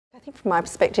think from my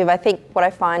perspective, I think what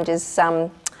I find is, I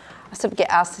sort of get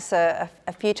asked this a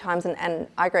few times, and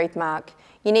I agree with Mark.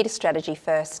 You need a strategy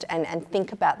first, and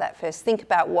think about that first. Think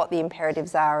about what the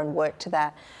imperatives are and work to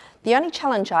that. The only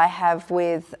challenge I have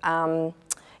with,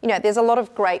 you know, there's a lot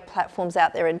of great platforms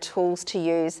out there and tools to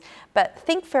use, but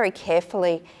think very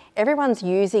carefully. Everyone's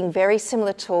using very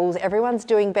similar tools. Everyone's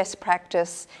doing best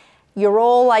practice. You're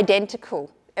all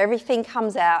identical. Everything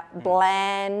comes out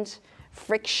bland,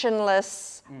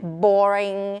 frictionless,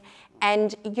 boring,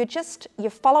 and you're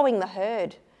following the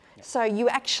herd. So you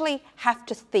actually have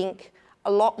to think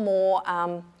a lot more,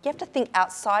 you have to think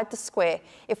outside the square.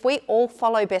 If we all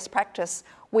follow best practice,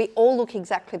 we all look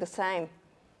exactly the same.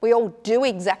 We all do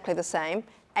exactly the same,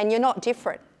 and you're not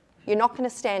different. You're not going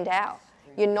to stand out.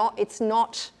 It's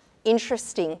not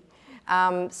interesting.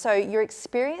 So your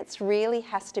experience really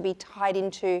has to be tied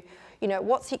into, you know,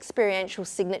 what's the experiential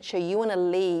signature you want to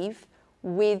leave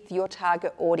with your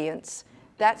target audience.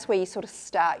 That's where you sort of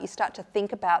start. You start to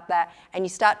think about that, and you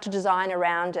start to design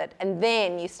around it, and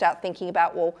then you start thinking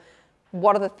about, well,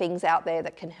 what are the things out there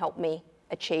that can help me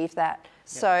achieve that?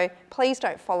 So please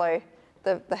don't follow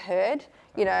the herd.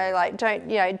 You know, like don't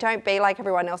be like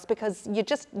everyone else, because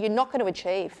you're not going to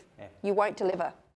achieve. You won't deliver.